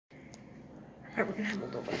Alright, we're gonna have a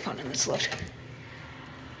little bit of fun in this lift.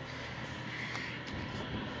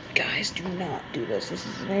 Guys, do not do this. This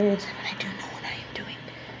is very exciting. I do know what I am doing.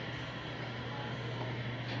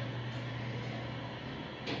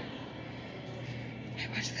 Hey,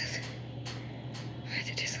 watch this. I have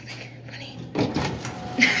to do something funny.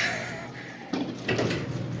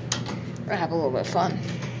 We're gonna have a little bit of fun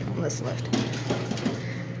on this lift.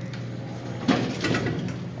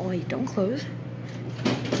 Oh, wait, don't close.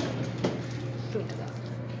 Don't do that.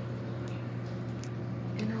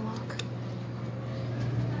 Interlock.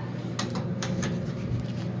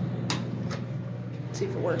 Let's see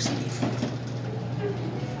if it works.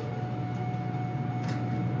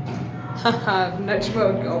 Haha, nudge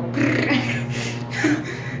mode, go.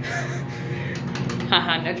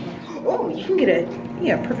 Haha, nudge mode. Oh, you can get a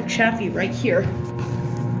perfect shaft view right here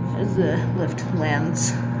as the lift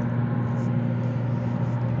lands.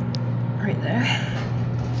 Right there.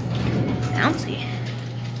 Bouncy.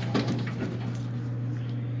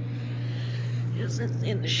 Just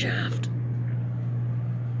in the shaft.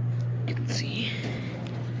 You can see.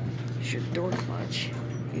 Here's your door clutch.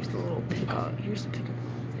 Here's the little pickup. Here's the pickup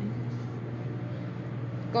thing.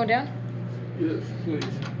 Going down? Yes, please.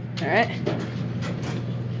 Alright.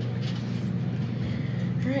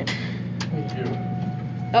 Alright. Thank you.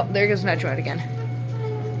 Oh, there goes nudge mode again.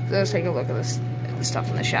 So let's take a look at this stuff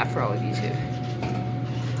in the shaft for all of you too.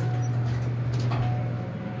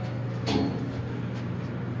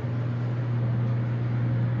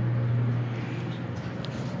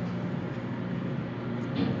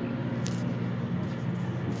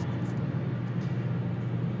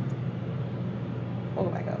 Hold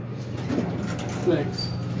it back up. Thanks.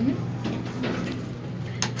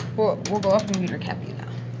 We'll go up and meet our cap view now.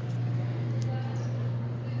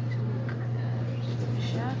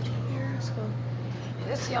 Shaft here. Let's go.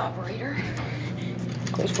 That's the operator.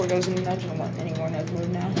 Close before it goes in the nudge. I don't want any more nudge mode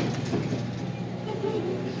now.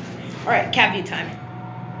 Alright, cap view time.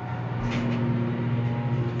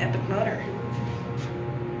 Epic motor.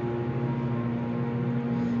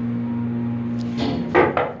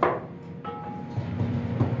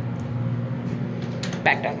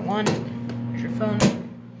 Back down to 1. Here's your phone.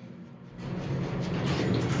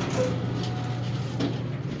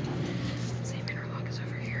 Same interlock is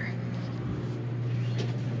over here.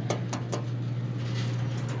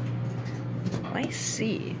 I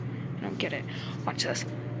see. I don't get it. Watch this.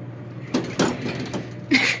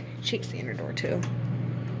 Shakes the inner door too.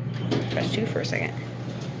 Press 2 for a second.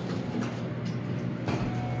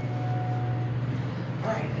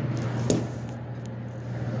 Alright.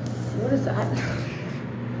 What is that?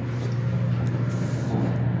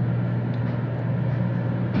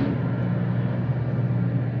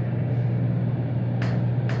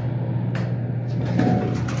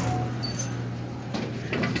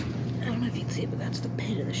 I don't know if you can see it, but that's the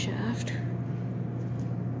pit of the shaft.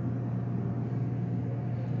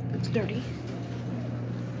 It's dirty.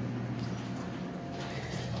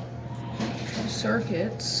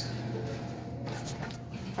 Circuits.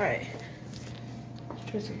 Alright. Let's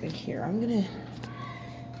try something here. I'm gonna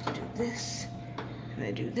do this. And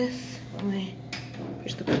I do this. I'm gonna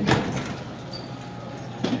push the button.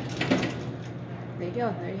 There you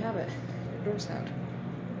go. There you have it. Door sound.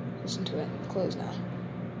 Listen to it. Close now.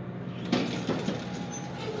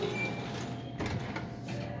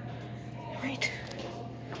 Right.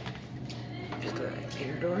 Just the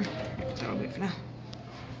inner door. That'll be it for now.